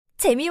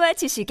재미와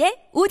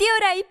지식의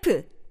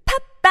오디오라이프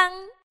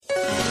팝빵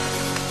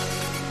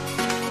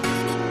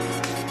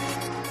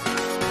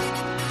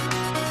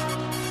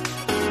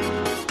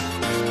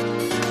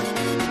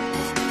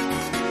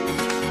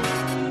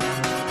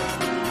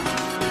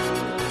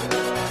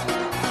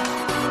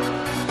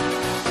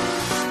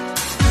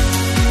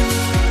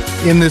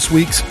In this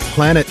week's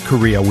Planet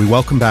Korea, we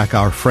welcome back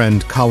our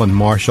friend Colin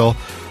Marshall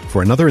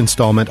for another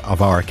installment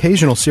of our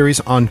occasional series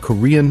on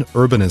Korean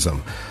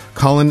urbanism.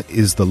 Colin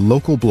is the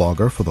local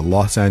blogger for the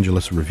Los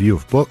Angeles Review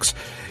of Books.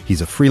 He's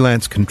a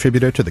freelance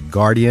contributor to The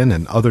Guardian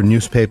and other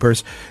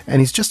newspapers,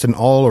 and he's just an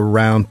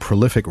all-around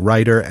prolific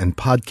writer and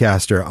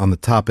podcaster on the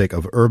topic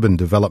of urban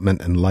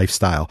development and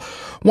lifestyle.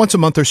 Once a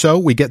month or so,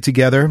 we get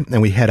together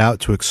and we head out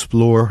to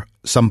explore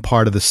some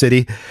part of the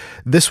city.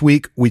 This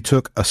week, we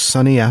took a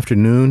sunny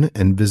afternoon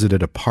and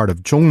visited a part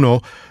of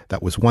Jongno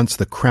that was once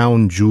the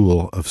crown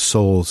jewel of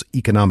Seoul's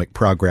economic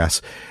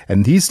progress.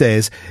 And these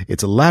days,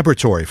 it's a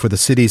laboratory for the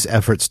city's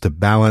efforts to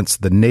balance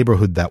the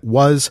neighborhood that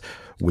was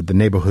with the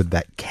neighborhood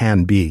that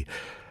can be.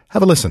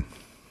 Have a listen.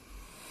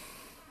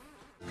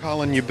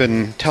 Colin, you've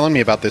been telling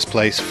me about this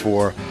place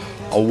for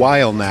a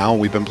while now.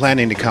 We've been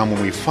planning to come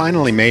when we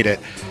finally made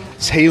it.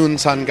 Sewoon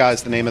Sangga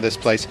is the name of this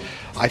place.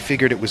 I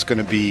figured it was going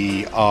to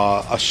be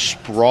a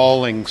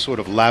sprawling sort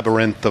of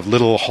labyrinth of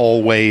little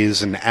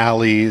hallways and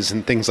alleys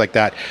and things like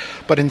that.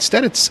 But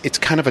instead, it's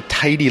kind of a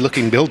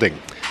tidy-looking building.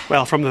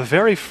 Well, from the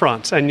very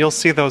front, and you'll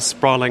see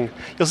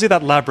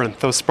that labyrinth,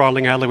 those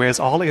sprawling alleyways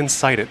all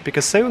inside it,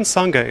 because Sewoon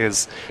Sangga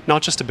is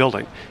not just a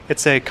building.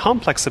 It's a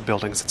complex of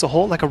buildings. It's a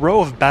whole, like a row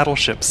of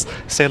battleships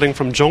sailing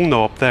from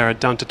Jongno up there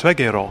down to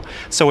Twegero.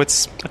 So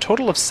it's a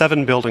total of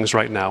 7 buildings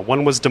right now.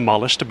 One was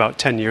demolished about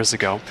 10 years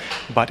ago,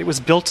 but it was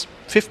built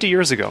 50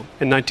 years ago,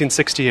 in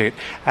 1968,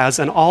 as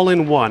an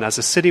all-in-one, as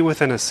a city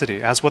within a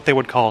city, as what they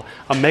would call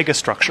a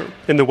megastructure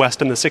in the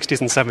West in the 60s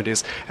and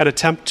 70s, an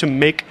attempt to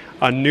make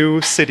a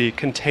new city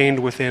contained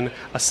within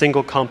a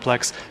single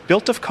complex,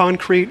 built of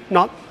concrete,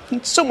 not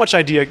so much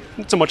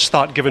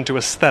thought given to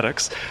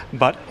aesthetics,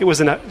 but it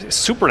was a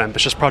super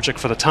ambitious project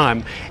for the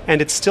time,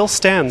 and it still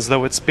stands,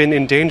 though it's been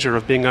in danger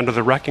of being under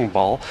the wrecking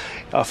ball,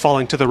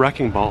 falling to the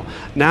wrecking ball.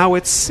 Now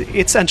it's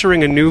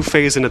entering a new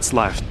phase in its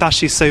life.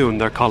 Dashi Sewoon,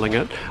 they're calling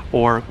it,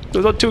 or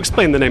to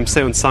explain the name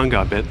Sewoon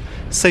Sangga a bit,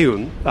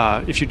 Sewoon,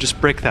 if you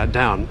just break that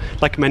down,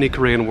 like many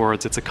Korean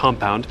words, it's a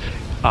compound.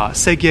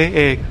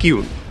 Sege의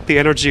기운, the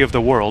energy of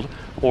the world,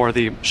 or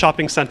the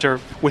shopping center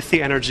with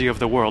the energy of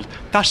the world.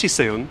 Dashi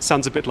Sewoon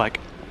sounds a bit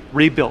like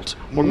rebuilt,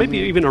 or maybe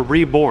even a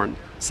reborn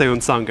Sewoon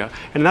Sangga.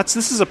 And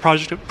this is a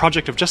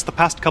project of just the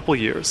past couple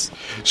years.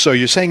 So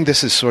you're saying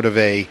this is sort of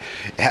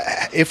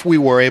if we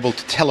were able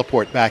to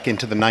teleport back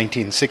into the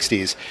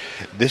 1960s,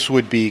 this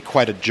would be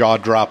quite a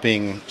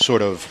jaw-dropping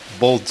sort of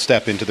bold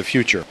step into the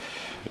future.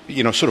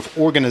 You know, sort of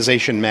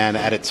organization man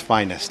at its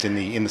finest in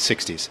the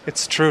 60s.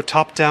 It's true,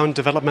 top-down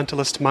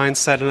developmentalist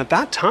mindset. And at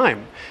that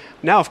time,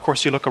 now, of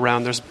course, you look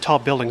around, there's tall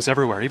buildings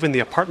everywhere. Even the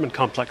apartment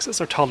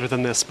complexes are taller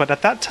than this. But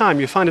at that time,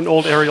 you find an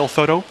old aerial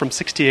photo from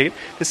 68.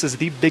 This is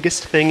the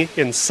biggest thing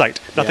in sight.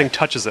 Nothing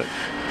touches it.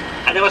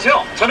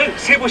 안녕하세요. 저는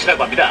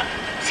세보시라고 합니다.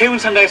 세운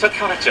상가에서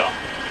태어났죠.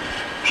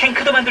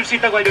 탱크도 만들 수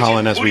있다고 알려진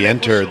Colin, as we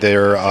enter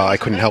there, I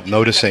couldn't help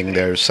noticing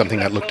there's something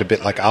that looked a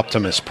bit like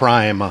Optimus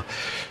Prime, a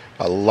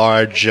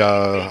large,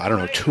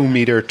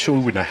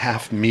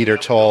 2.5 meter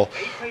tall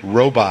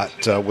robot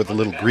with a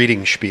little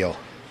greeting spiel.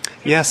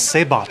 Yes,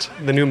 Sebot,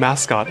 the new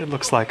mascot, it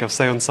looks like, of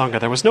Sewoon Sangga.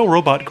 There was no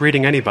robot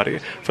greeting anybody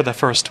for the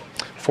first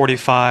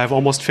 45,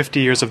 almost 50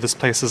 years of this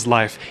place's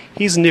life.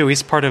 He's new.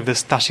 He's part of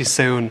this Dashi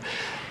Sewoon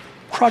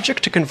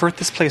project to convert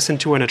this place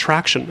into an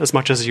attraction as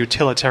much as a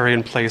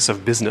utilitarian place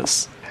of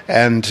business.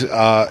 And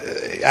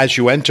as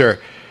you enter,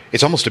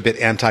 it's almost a bit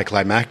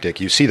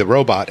anticlimactic. You see the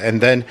robot, and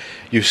then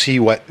you see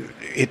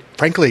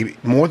frankly,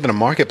 more than a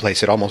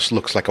marketplace, it almost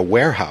looks like a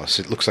warehouse.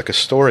 It looks like a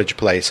storage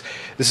place.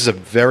 This is a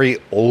very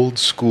old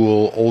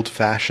school,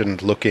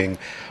 old-fashioned looking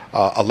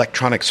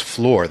electronics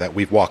floor that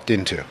we've walked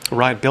into.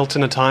 Right, built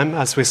in a time,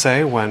 as we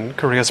say, when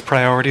Korea's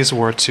priorities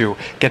were to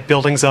get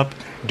buildings up,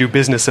 do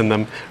business in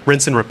them,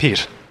 rinse and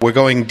repeat. We're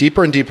going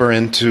deeper and deeper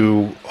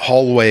into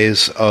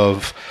hallways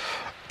of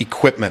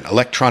equipment,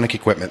 electronic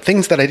equipment,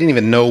 things that I didn't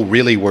even know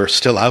really were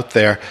still out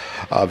there,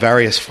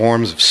 various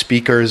forms of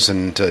speakers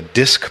and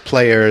disc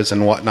players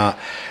and whatnot.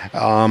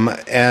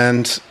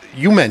 And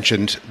you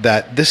mentioned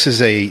that this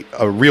is a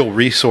real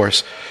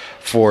resource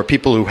for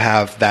people who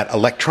have that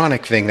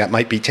electronic thing that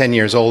might be 10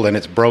 years old and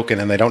it's broken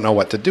and they don't know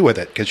what to do with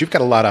it, because you've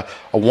got a lot of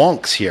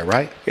wonks here,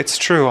 right? It's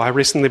true. I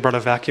recently brought a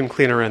vacuum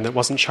cleaner in that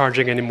wasn't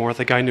charging anymore.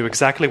 The guy knew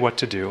exactly what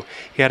to do.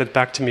 He had it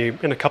back to me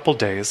in a couple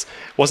days.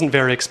 It wasn't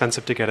very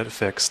expensive to get it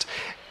fixed.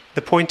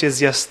 The point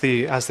is, yes,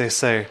 as they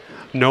say,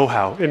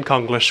 know-how in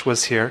Konglish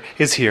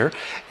is here,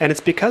 and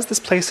it's because this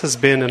place has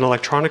been an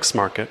electronics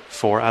market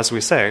for, as we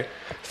say,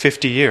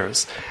 50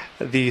 years.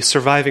 The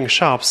surviving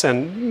shops,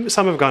 and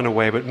some have gone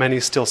away, but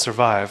many still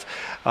survive,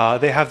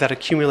 they have that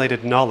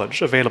accumulated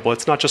knowledge available.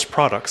 It's not just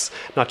products,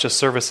 not just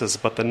services,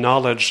 but the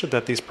knowledge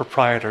that these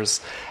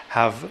proprietors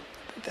have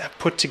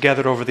put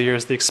together over the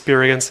years, the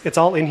experience, it's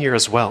all in here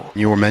as well.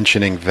 You were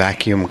mentioning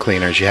vacuum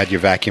cleaners. You had your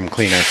vacuum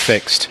cleaner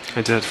fixed.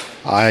 I did.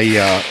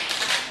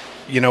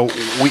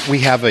 We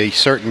have a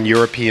certain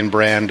European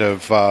brand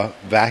of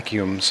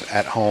vacuums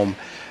at home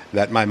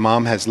that my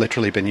mom has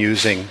literally been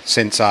using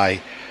since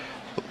I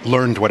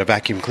learned what a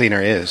vacuum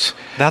cleaner is.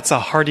 That's a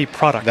hardy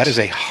product. That is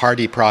a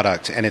hardy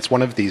product, and it's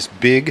one of these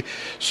big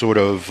sort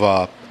of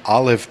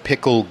olive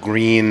pickle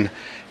green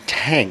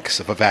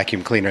tanks of a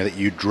vacuum cleaner that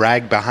you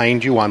drag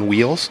behind you on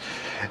wheels.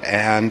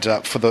 And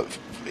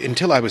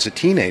until I was a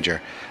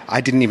teenager,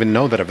 I didn't even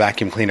know that a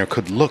vacuum cleaner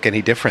could look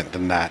any different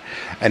than that.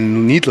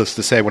 And needless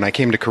to say, when I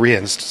came to Korea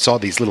and saw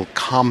these little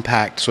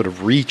compact, sort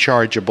of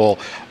rechargeable,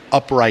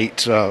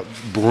 upright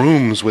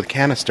brooms with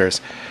canisters,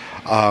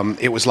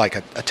 it was like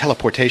a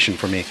teleportation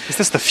for me. Is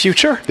this the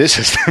future? This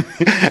is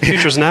the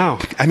future's now.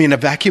 I mean, a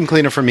vacuum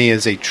cleaner for me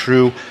is a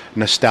true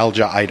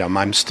nostalgia item.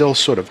 I'm still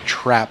sort of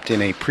trapped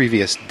in a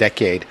previous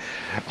decade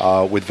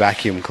with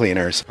vacuum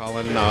cleaners.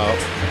 Colin,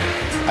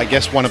 I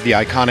guess one of the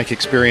iconic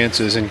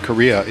experiences in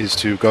Korea is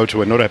to go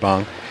to a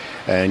noraebang,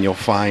 and you'll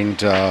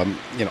find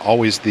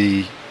always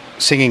the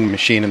singing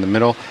machine in the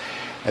middle,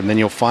 and then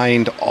you'll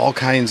find all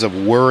kinds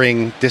of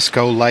whirring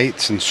disco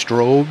lights and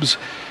strobes,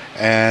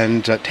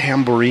 and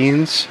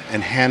tambourines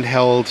and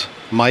handheld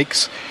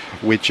mics,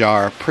 which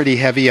are pretty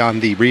heavy on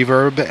the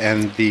reverb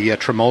and the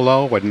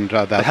tremolo. And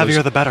the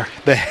heavier the better.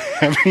 The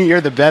heavier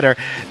the better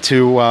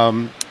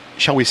to,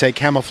 shall we say,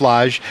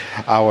 camouflage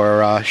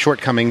our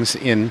shortcomings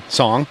in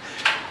song.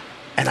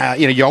 And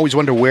you always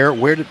wonder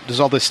where does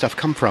all this stuff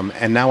come from?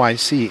 And now I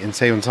see in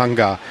Sewoon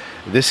Sangga,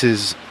 this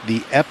is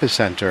the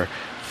epicenter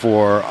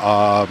for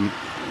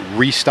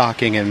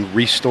restocking and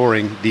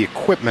restoring the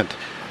equipment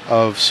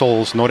of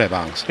Seoul's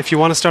noraebangs. If you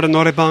want to start a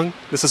noraebang,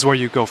 this is where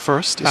you go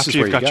first, after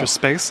you've got your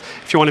space.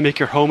 If you want to make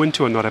your home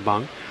into a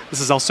noraebang, this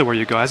is also where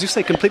you go. As you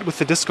say, complete with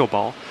the disco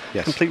ball,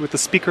 yes. Complete with the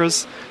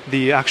speakers,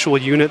 the actual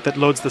unit that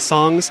loads the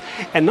songs,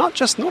 and not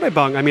just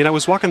noraebang. I mean, I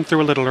was walking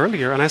through a little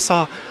earlier, and I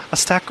saw a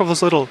stack of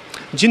those little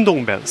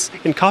jindong bells.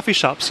 In coffee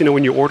shops,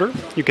 when you order,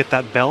 you get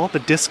that bell, the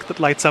disc that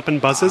lights up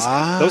and buzzes.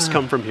 Those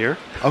come from here.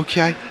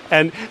 Okay.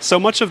 And so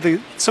much of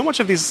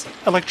these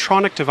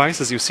electronic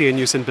devices you see in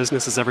use in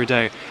businesses every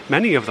day,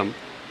 many of them,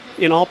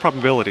 in all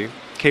probability,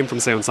 came from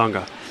Sewoon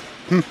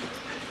Sangga.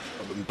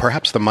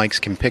 Perhaps the mics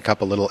can pick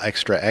up a little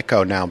extra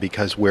echo now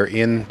because we're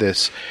in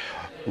this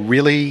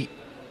really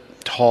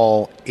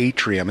tall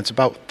atrium. It's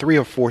about 3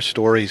 or 4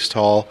 stories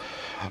tall,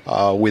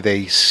 with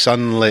a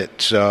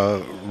sunlit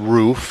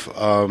roof,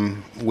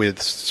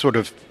 with sort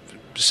of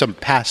some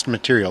past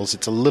materials.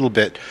 It's a little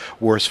bit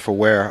worse for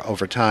wear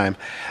over time,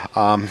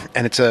 and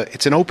it's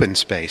an open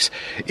space.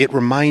 It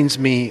reminds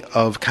me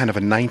of kind of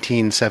a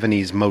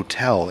 1970s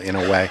motel in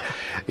a way,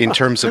 in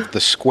terms of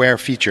the square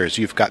features.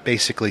 You've got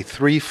basically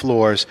 3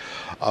 floors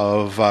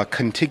of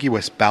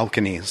contiguous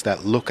balconies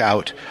that look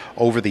out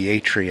over the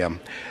atrium.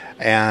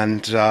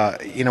 And,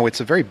 it's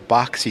a very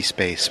boxy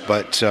space,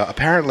 but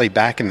apparently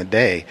back in the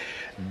day,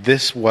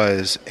 this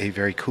was a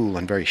very cool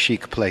and very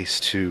chic place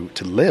to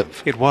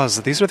live. It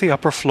was. These are the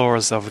upper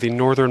floors of the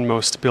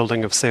northernmost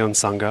building of Sewoon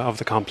Sangga, of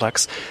the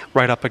complex,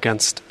 right up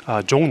against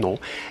Jongno.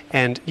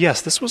 And yes,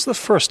 this was the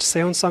first.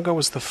 Sewoon Sangga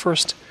was the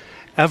first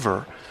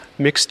ever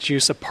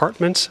mixed-use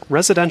apartment,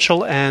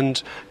 residential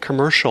and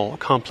commercial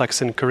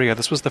complex in Korea.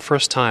 This was the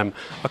first time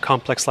a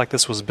complex like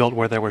this was built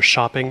where there was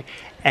shopping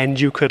and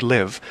you could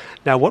live.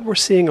 Now, what we're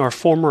seeing are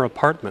former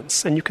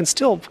apartments, and you can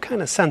still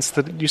kind of sense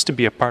that it used to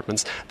be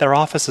apartments. They're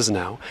offices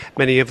now,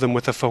 many of them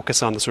with a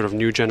focus on the sort of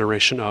new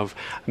generation of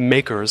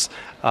makers,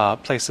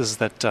 places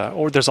that,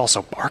 or there's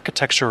also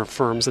architecture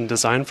firms and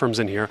design firms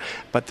in here,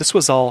 but this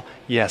was all,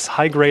 yes,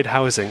 high-grade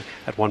housing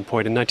at one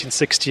point. In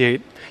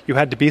 1968, you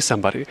had to be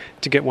somebody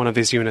to get one of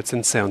these units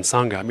in Sewoon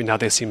Sangga. I mean, now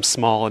they seem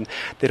small and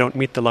they don't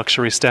meet the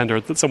luxury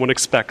standard that someone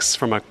expects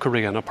from a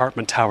Korean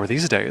apartment tower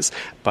these days.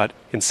 But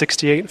in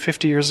 68,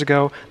 50 years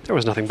ago, there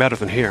was nothing better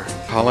than here.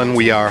 Colin,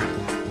 we are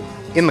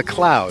in the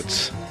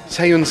clouds.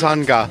 Sewoon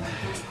Sangga,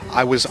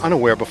 I was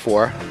unaware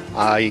before.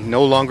 I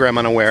no longer am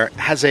unaware.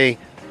 Has a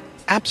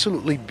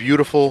absolutely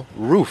beautiful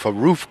roof, a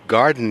roof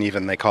garden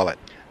even, they call it.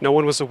 No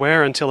one was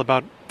aware until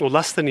about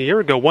less than a year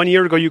ago. 1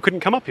 year ago, you couldn't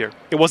come up here.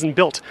 It wasn't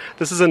built.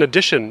 This is an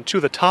addition to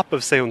the top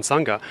of Sewoon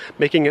Sangga,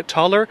 making it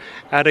taller,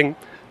 adding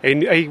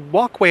a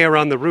walkway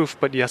around the roof,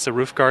 but yes, a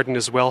roof garden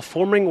as well,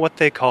 forming what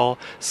they call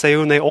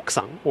Seoon의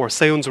옥상, or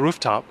Seoon's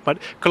rooftop. But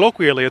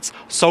colloquially, it's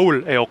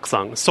Seoul의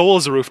옥상,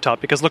 Seoul's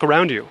rooftop, because look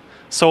around you.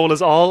 Seoul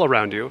is all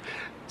around you.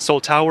 Seoul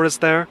Tower is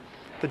there.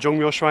 The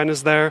Jongmyo Shrine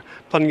is there.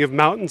 Plenty of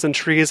mountains and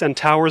trees and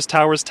towers,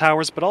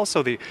 but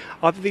also the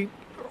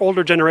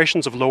older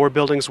generations of lower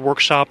buildings,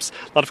 workshops,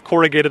 a lot of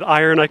corrugated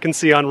iron I can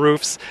see on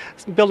roofs.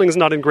 Buildings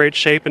not in great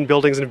shape and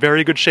buildings in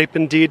very good shape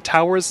indeed.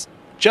 Towers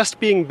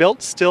just being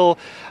built, still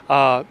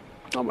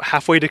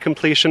halfway to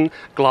completion,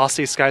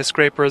 glossy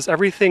skyscrapers,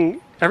 every kind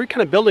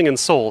of building in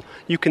Seoul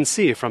you can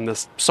see from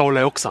this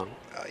Seoul의 옥상.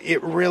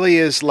 It really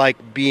is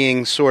like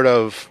being sort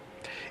of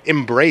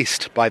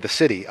embraced by the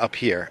city up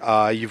here.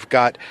 You've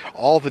got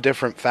all the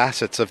different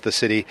facets of the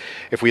city.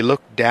 If we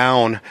look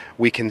down,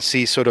 we can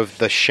see sort of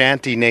the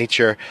shanty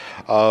nature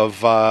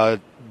of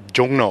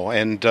Jongno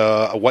and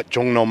what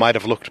Jongno might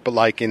have looked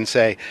like in,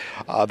 say,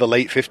 the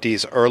late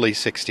 50s, early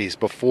 60s,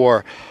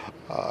 before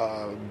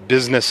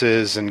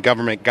businesses and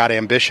government got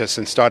ambitious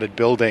and started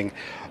building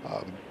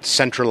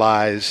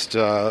centralized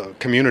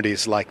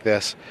communities like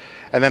this.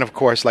 And then, of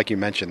course, like you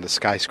mentioned, the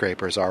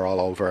skyscrapers are all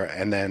over.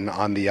 And then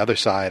on the other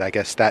side, I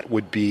guess that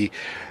would be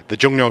the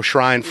Jongno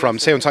Shrine from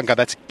Sewoon Sangga.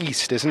 That's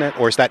east, isn't it?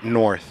 Or is that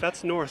north?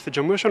 That's north. The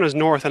Jongno Shrine is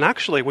north. And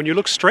actually, when you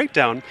look straight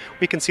down,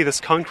 we can see this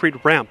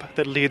concrete ramp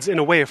that leads in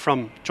a way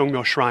from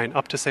Jongno Shrine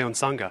up to Sewoon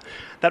Sangga.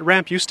 That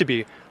ramp used to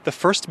be the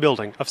first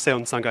building of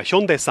Sewoon Sangga,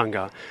 Hyundai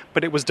Sangga,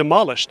 but it was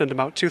demolished in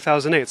about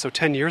 2008, so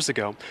 10 years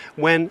ago,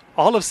 when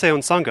all of Sewoon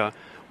Sangga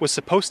was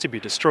supposed to be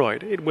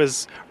destroyed. It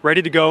was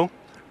ready to go,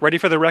 ready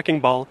for the wrecking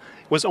ball,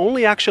 was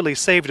only actually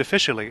saved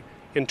officially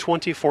in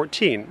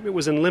 2014. It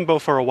was in limbo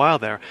for a while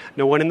there.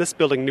 No one in this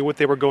building knew what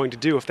they were going to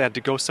do if they had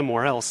to go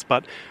somewhere else.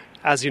 But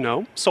as you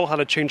know, Seoul had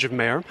a change of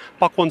mayor.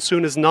 Park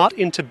Won-soon is not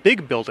into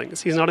big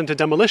buildings. He's not into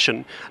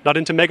demolition, not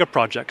into mega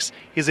projects.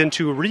 He's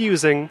into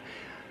reusing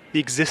the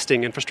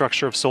existing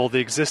infrastructure of Seoul, the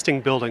existing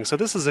buildings. So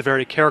this is a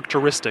very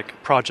characteristic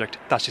project,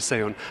 Dashi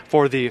Seoun,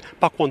 for the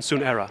Park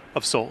Won-soon era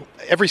of Seoul.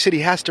 Every city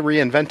has to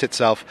reinvent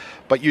itself,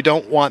 but you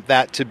don't want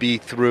that to be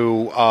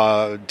through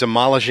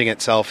demolishing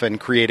itself and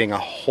creating a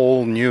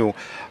whole new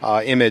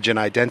image and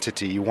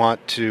identity. You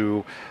want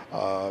to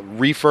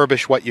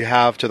refurbish what you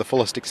have to the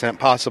fullest extent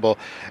possible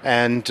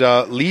and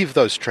leave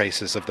those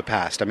traces of the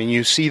past. I mean,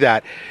 you see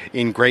that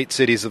in great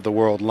cities of the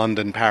world,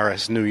 London,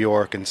 Paris, New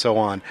York, and so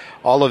on.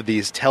 All of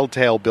these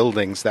telltale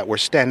buildings that were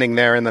standing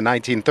there in the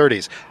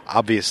 1930s.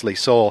 Obviously,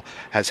 Seoul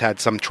has had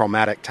some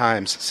traumatic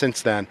times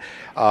since then.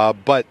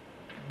 But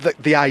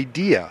the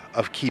idea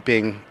of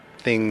keeping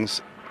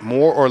things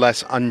more or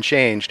less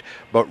unchanged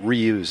but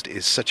reused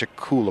is such a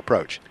cool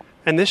approach.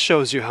 And this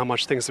shows you how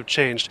much things have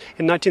changed.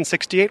 In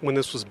 1968, when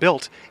this was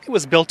built, it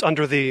was built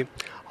under the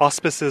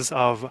auspices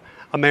of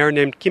a mayor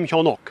named Kim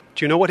Hyun-ok.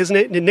 Do you know what his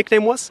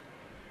nickname was?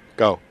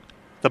 Go.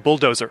 The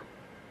Bulldozer.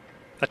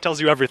 That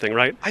tells you everything,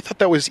 right? I thought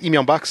that was Lee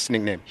Myung-bak's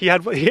nickname. He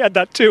had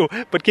that too,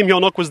 but Kim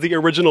Hyun-ok was the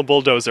original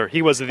bulldozer.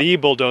 He was the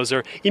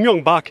bulldozer. Lee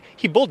Myung-bak,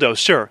 he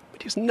bulldozed, sure,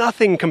 but he was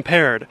nothing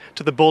compared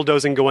to the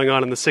bulldozing going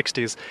on in the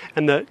 60s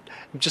and the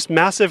just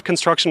massive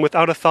construction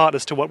without a thought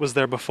as to what was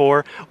there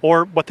before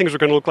or what things were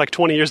going to look like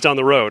 20 years down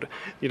the road.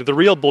 You know, the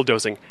real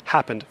bulldozing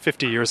happened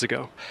 50 years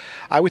ago.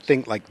 I would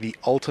think like the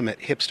ultimate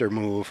hipster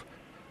move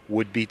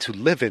would be to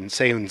live in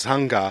Sewoon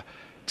Sangga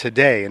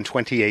today in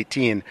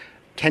 2018.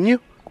 Can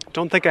you?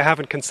 Don't think I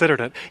haven't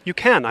considered it. You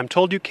can. I'm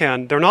told you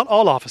can. They're not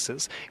all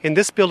offices. In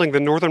this building, the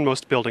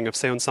northernmost building of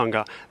Sewoon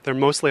Sangga, they're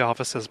mostly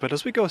offices. But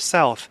as we go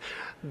south,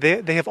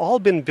 they have all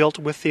been built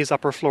with these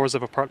upper floors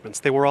of apartments.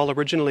 They were all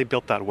originally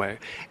built that way.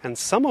 And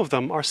some of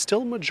them are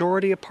still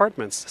majority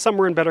apartments. Some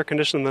are in better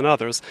condition than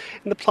others.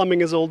 And the plumbing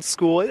is old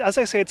school. As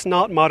I say, it's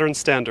not modern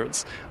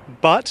standards.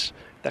 But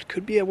that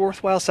could be a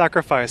worthwhile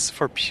sacrifice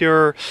for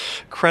pure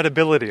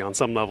credibility on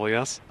some level,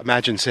 yes?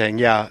 Imagine saying,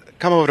 yeah,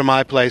 come over to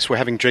my place. We're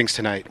having drinks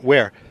tonight.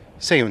 Where?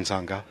 Sewoon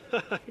Sangga.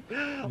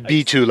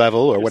 B2 level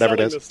or whatever it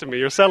is. You're selling this to me.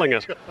 You're selling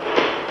it.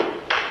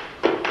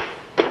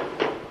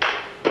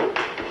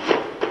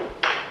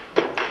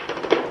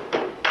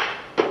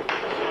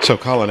 So,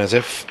 Colin, as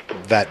if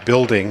that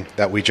building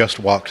that we just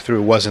walked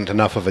through wasn't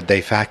enough of a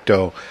de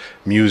facto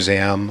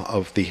museum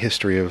of the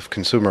history of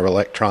consumer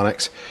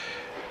electronics,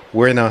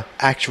 we're in an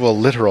actual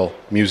literal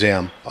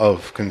museum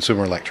of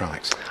consumer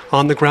electronics.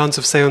 On the grounds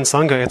of Sewoon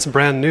Sangga, it's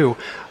brand new.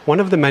 One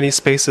of the many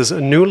spaces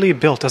newly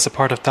built as a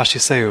part of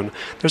Dashi Seoun.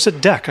 There's a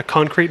deck, a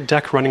concrete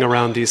deck running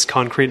around these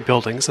concrete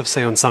buildings of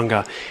Sewoon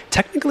Sangga.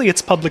 Technically,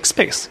 it's public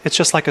space. It's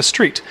just like a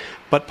street.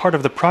 But part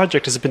of the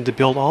project has been to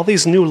build all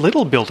these new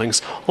little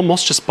buildings,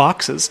 almost just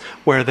boxes,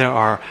 where there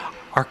are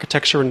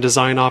architecture and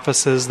design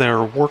offices, there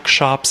are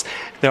workshops,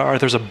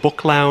 there's a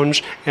book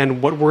lounge,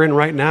 and what we're in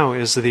right now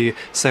is the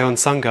Sewoon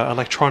Sangga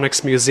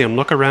Electronics Museum.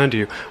 Look around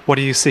you. What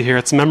do you see here?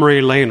 It's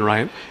memory lane,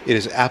 right? It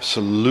is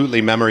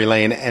absolutely memory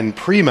lane and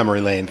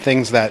pre-memory lane,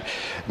 things that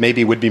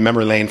maybe would be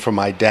memory lane for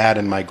my dad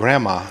and my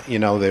grandma. You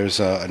know, there's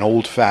an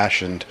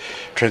old-fashioned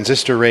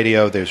transistor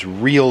radio, there's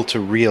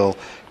reel-to-reel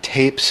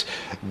tapes,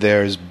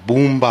 there's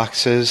boom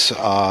boxes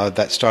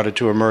that started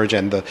to emerge,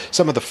 and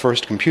some of the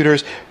first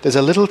computers. There's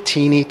a little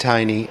teeny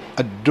tiny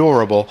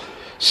adorable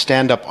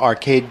stand-up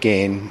arcade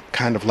game,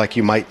 kind of like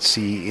you might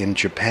see in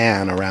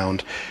Japan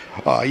around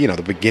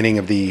the beginning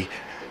of the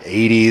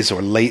 80s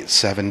or late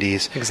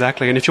 70s.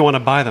 Exactly, and if you want to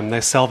buy them,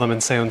 they sell them in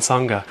Sewoon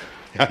Sangga.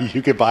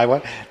 You could buy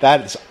one?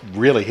 That's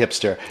really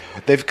hipster.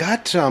 They've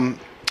got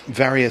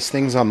various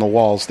things on the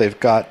walls. They've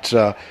got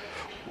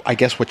I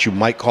guess what you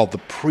might call the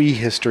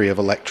prehistory of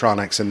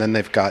electronics, and then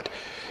they've got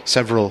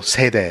several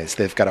sedes.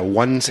 They've got a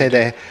one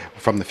sede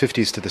from the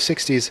 50s to the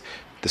 60s,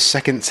 the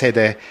second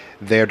sede,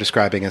 they're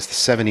describing as the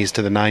 70s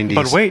to the 90s.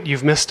 But wait,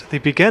 you've missed the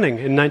beginning.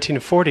 In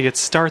 1940, it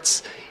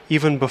starts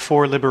even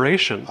before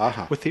liberation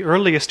with the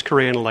earliest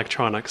Korean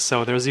electronics.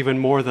 So there's even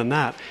more than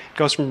that. It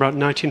goes from about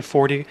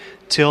 1940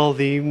 till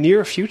the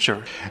near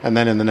future. And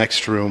then in the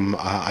next room,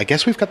 I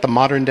guess we've got the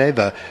modern day,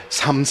 the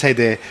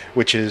 3세대,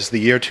 which is the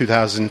year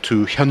 2000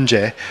 to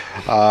현재.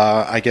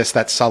 I guess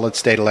that's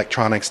solid-state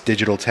electronics,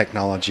 digital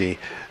technology,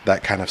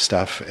 that kind of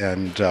stuff,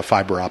 and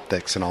fiber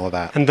optics and all of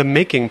that. And the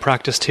making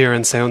practiced here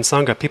in Sewoon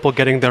Sangga, people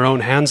getting their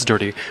own hands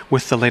dirty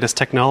with the latest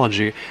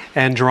technology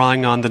and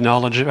drawing on the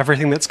knowledge of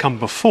everything that's come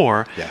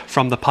before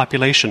from the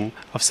population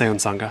of Sewoon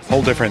Sangga.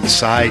 Whole different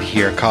side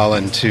here,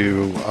 Colin,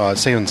 to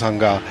Sewoon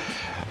Sangga.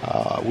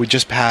 We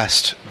just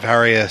passed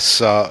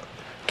various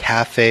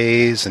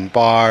cafes and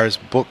bars,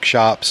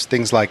 bookshops,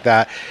 things like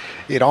that.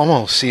 It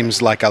almost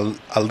seems like a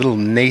little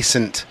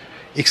nascent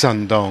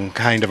Iksan-dong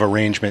kind of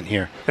arrangement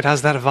here. It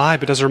has that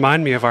vibe. It does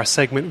remind me of our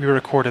segment we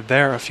recorded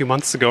there a few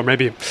months ago,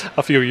 maybe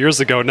a few years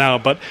ago now.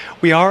 But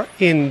we are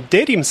in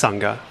Daerim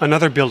Sangga,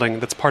 another building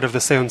that's part of the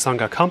Sewoon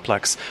Sangga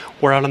complex.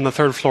 We're out on the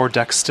third floor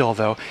deck still,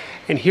 though.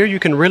 And here you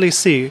can really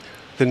see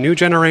the new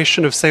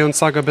generation of Sewoon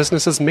Sangga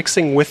businesses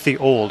mixing with the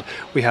old.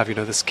 We have,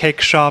 this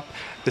cake shop,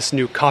 this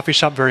new coffee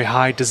shop, very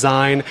high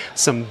design,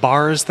 some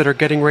bars that are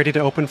getting ready to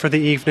open for the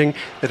evening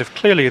that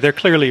they're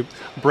clearly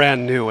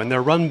brand new, and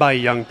they're run by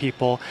young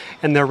people,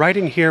 and they're right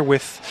in here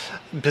with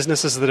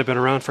businesses that have been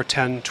around for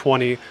 10,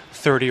 20,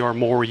 30 or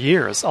more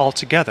years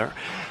altogether.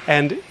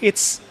 And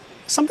it's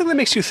something that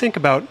makes you think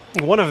about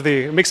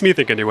makes me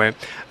think anyway,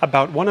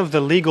 about one of the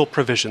legal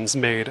provisions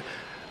made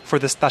for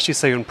this Dashi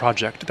Sewoon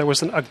project. There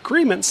was an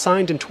agreement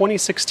signed in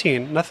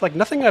 2016,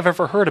 nothing I've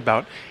ever heard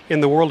about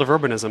in the world of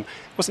urbanism.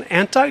 It was an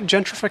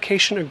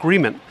anti-gentrification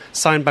agreement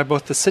signed by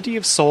both the city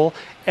of Seoul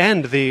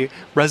and the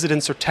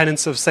residents or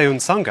tenants of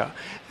Sewoon Sangga.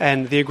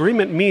 And the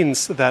agreement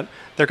means that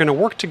they're going to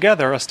work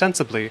together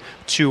ostensibly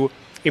to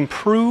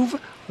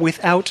improve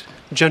without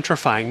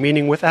gentrifying,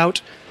 meaning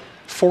without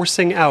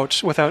forcing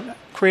out, without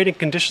creating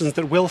conditions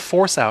that will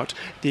force out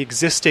the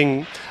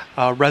existing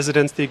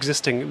residents, the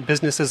existing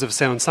businesses of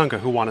Sewoon Sangga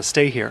who want to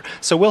stay here.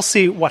 So we'll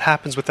see what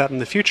happens with that in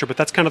the future, but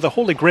that's kind of the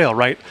holy grail,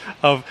 right,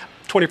 of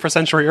 21st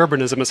century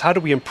urbanism, is how do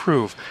we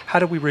improve, how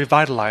do we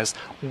revitalize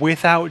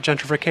without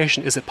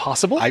gentrification? Is it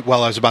possible? I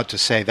was about to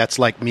say, that's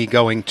like me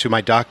going to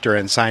my doctor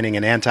and signing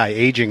an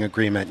anti-aging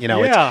agreement.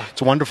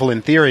 It's wonderful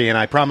in theory, and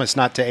I promise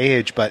not to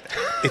age, but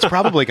it's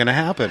probably going to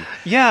happen.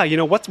 Yeah,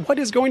 what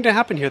is going to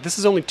happen here? This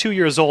is only 2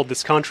 years old,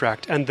 this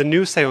contract, and the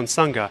new Sewoon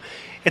Sangga,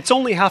 it's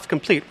only half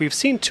complete. We've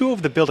seen two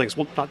of the buildings.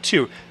 Well, not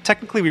two.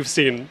 Technically, we've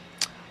seen,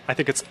 I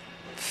think it's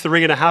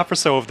 3.5 or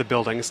so of the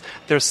buildings.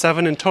 There's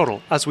 7 in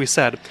total. As we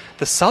said,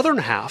 the southern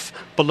half,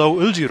 below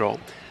Uljiro,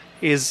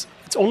 it's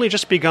only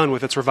just begun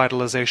with its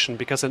revitalization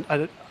because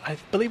I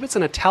believe it's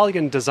an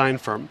Italian design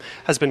firm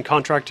has been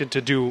contracted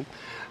to do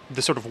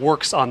the sort of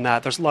works on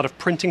that. There's a lot of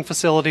printing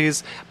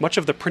facilities. Much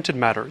of the printed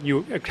matter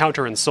you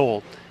encounter in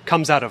Seoul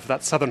comes out of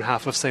that southern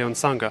half of Sewoon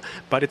Sangga,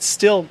 but it's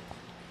still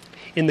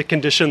in the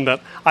condition that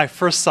I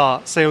first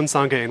saw Sewoon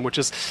Sangga in, which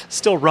is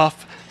still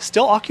rough,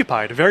 still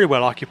occupied, very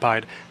well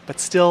occupied, but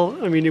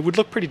still, it would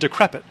look pretty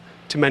decrepit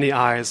to many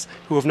eyes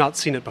who have not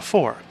seen it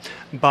before.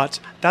 But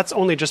that's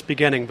only just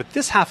beginning. But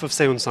this half of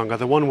Sewoon Sangga,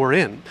 the one we're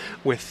in,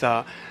 with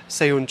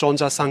Sewoon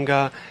Jonja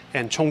Sangga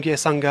and Chonggye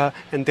Sangga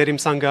and Daerim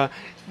Sangga,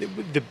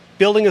 the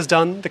building is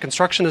done, the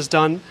construction is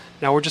done.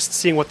 Now we're just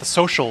seeing what the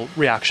social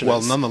reaction is.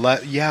 Well,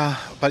 nonetheless, yeah,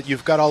 but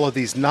you've got all of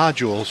these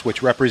nodules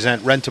which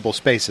represent rentable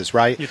spaces,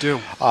 right? You do.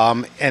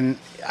 And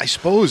I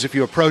suppose if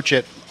you approach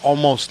it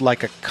almost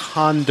like a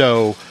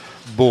condo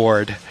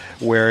board,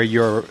 where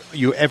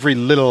every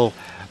little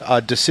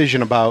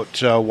decision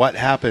about what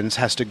happens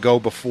has to go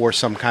before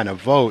some kind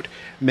of vote,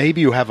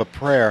 maybe you have a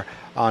prayer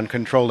on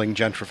controlling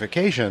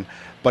gentrification.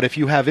 But if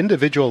you have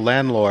individual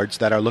landlords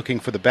that are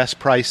looking for the best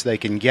price they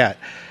can get,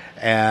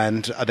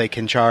 and they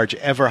can charge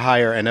ever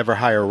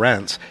higher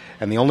rents,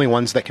 and the only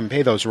ones that can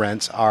pay those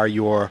rents are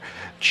your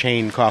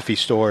chain coffee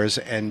stores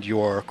and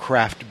your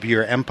craft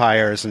beer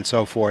empires and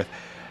so forth,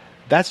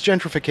 that's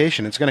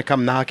gentrification. It's going to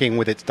come knocking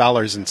with its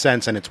dollars and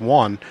cents and its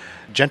won.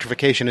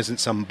 Gentrification isn't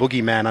some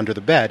boogeyman under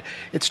the bed.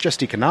 It's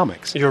just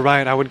economics. You're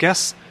right. I would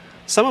guess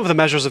some of the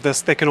measures of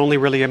this, they can only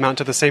really amount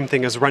to the same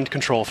thing as rent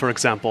control, for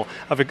example,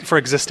 for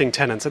existing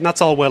tenants. And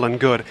that's all well and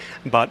good.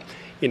 But,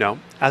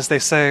 as they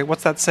say,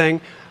 what's that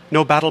saying?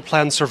 No battle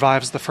plan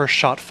survives the first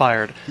shot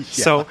fired. Yeah.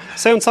 So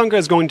Sewoon Sangga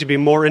is going to be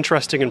more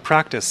interesting in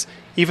practice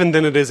even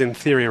than it is in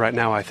theory right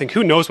now, I think.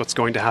 Who knows what's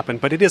going to happen,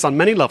 but it is on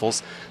many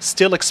levels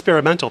still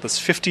experimental. This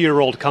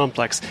 50-year-old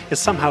complex is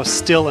somehow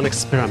still an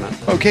experiment.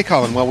 Okay,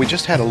 Colin, well, we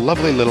just had a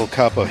lovely little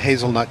cup of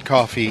hazelnut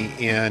coffee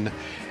in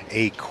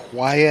a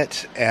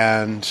quiet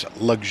and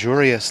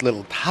luxurious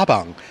little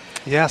tabang.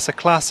 Yes, a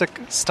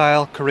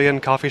classic-style Korean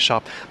coffee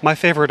shop. My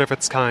favorite of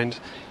its kind.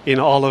 in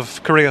all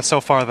of Korea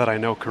so far that I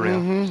know Korea.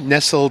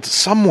 Nestled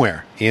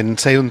somewhere in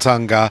Sewoon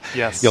Sangga.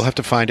 Yes. You'll have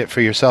to find it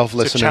for yourself, It's a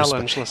listeners.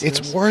 challenge, listeners.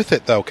 It's worth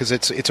it, though, because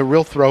it's a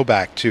real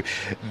throwback to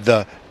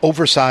the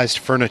oversized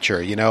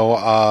furniture.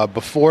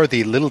 Before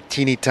the little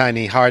teeny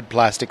tiny hard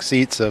plastic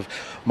seats of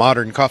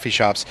modern coffee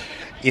shops,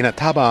 in a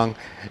tabang,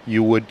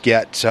 you would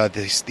get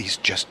these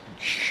just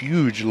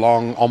huge,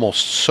 long,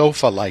 almost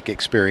sofa-like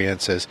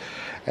experiences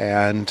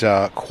and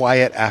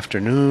quiet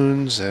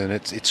afternoons. And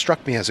it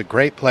struck me as a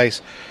great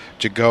place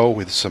to go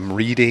with some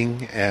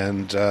reading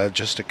and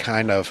just to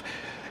kind of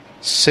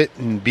sit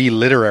and be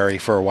literary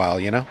for a while,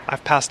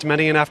 I've passed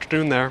many an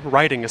afternoon there,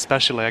 writing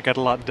especially. I get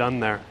a lot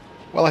done there.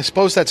 Well, I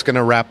suppose that's going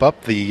to wrap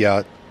up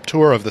the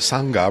tour of the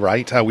Sangha,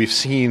 right? We've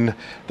seen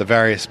the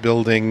various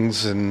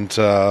buildings and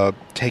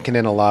taken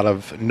in a lot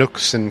of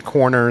nooks and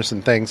corners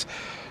and things.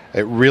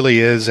 It really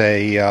is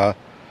I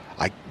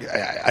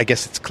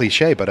guess it's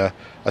cliche, but a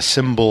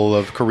symbol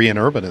of Korean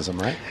urbanism,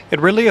 right? It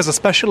really is,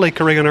 especially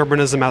Korean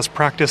urbanism as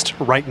practiced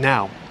right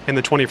now in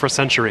the 21st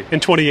century, in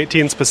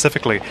 2018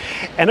 specifically.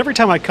 And every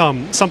time I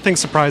come, something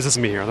surprises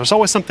me here. There's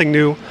always something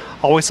new,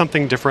 always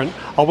something different,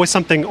 always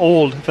something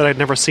old that I'd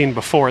never seen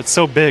before. It's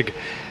so big.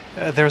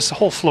 There's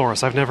whole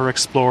floors I've never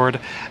explored.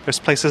 There's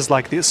places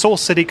like the Seoul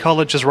City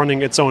College is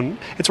running it's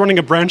running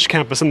a branch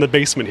campus in the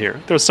basement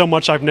here. There's so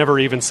much I've never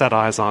even set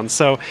eyes on.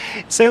 So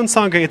Sewoon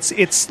Sangga,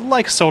 it's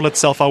like Seoul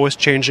itself, always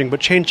changing, but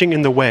changing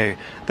in the way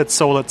that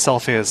Seoul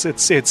itself is.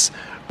 It's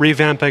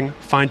revamping,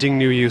 finding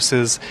new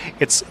uses.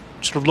 It's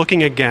sort of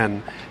looking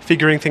again,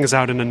 figuring things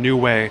out in a new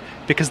way,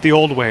 because the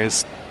old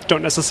ways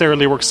don't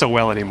necessarily work so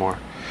well anymore.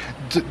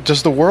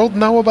 Does the world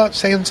know about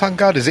Sewoon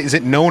Sangga? Is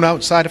it known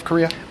outside of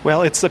Korea?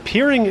 Well, it's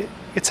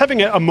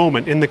having a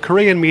moment in the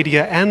Korean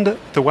media and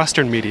the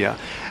Western media.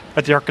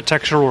 At the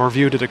Architectural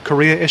Review did a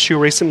Korea issue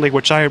recently,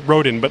 which I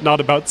wrote in, but not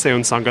about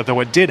Sewoon Sangga,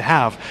 though it did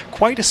have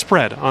quite a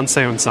spread on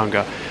Sewoon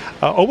Sangga.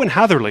 Owen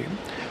Hatherley,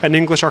 an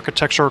English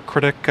architecture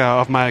critic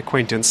of my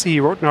acquaintance, he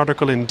wrote an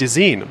article in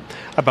Dizine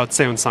about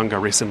Sewoon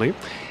Sangga recently.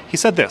 He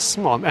said this,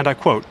 and I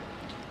quote,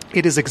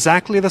 "It is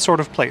exactly the sort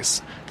of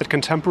place that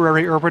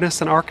contemporary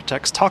urbanists and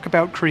architects talk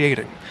about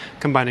creating,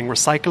 combining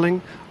recycling,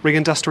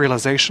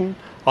 reindustrialization,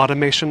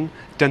 automation,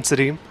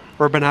 density,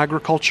 urban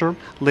agriculture,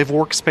 live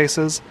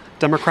workspaces,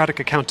 democratic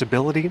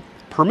accountability,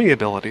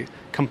 permeability,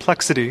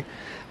 complexity,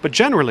 but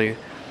generally,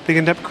 they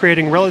end up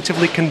creating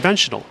relatively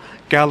conventional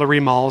gallery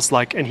malls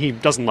and he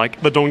doesn't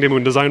like the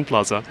Dongdaemun Design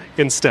Plaza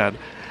instead.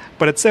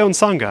 But at Sewoon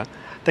Sangga,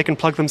 they can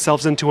plug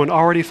themselves into an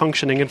already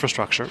functioning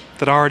infrastructure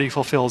that already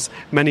fulfills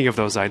many of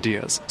those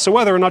ideas. So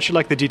whether or not you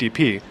like the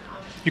DDP,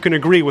 you can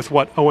agree with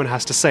what Owen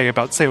has to say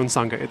about Sewoon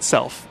Sangga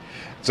itself.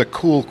 It's a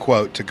cool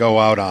quote to go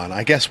out on.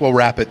 I guess we'll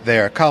wrap it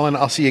there. Colin,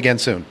 I'll see you again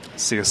soon.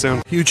 See you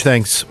soon. Huge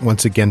thanks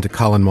once again to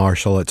Colin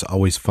Marshall. It's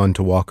always fun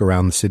to walk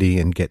around the city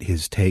and get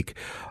his take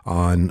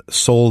on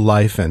Seoul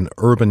life and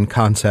urban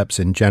concepts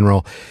in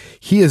general.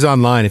 He is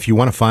online. If you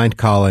want to find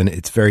Colin,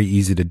 it's very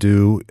easy to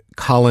do.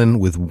 Colin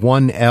with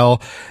one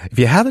L. If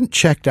you haven't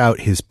checked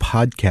out his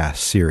podcast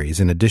series,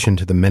 in addition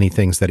to the many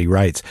things that he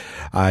writes,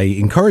 I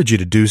encourage you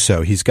to do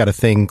so. He's got a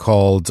thing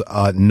called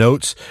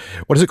Notes.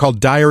 What is it called?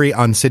 Diary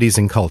on Cities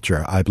and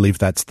Culture. I believe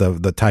that's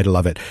the title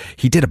of it.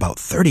 He did about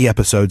 30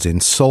 episodes in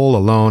Seoul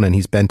alone, and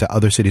he's been to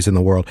other cities in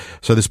the world.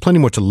 So there's plenty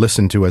more to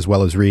listen to as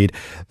well as read.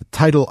 The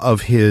title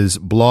of his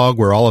blog,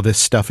 where all of this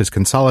stuff is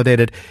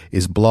consolidated,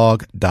 is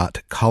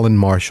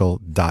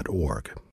blog.colinmarshall.org.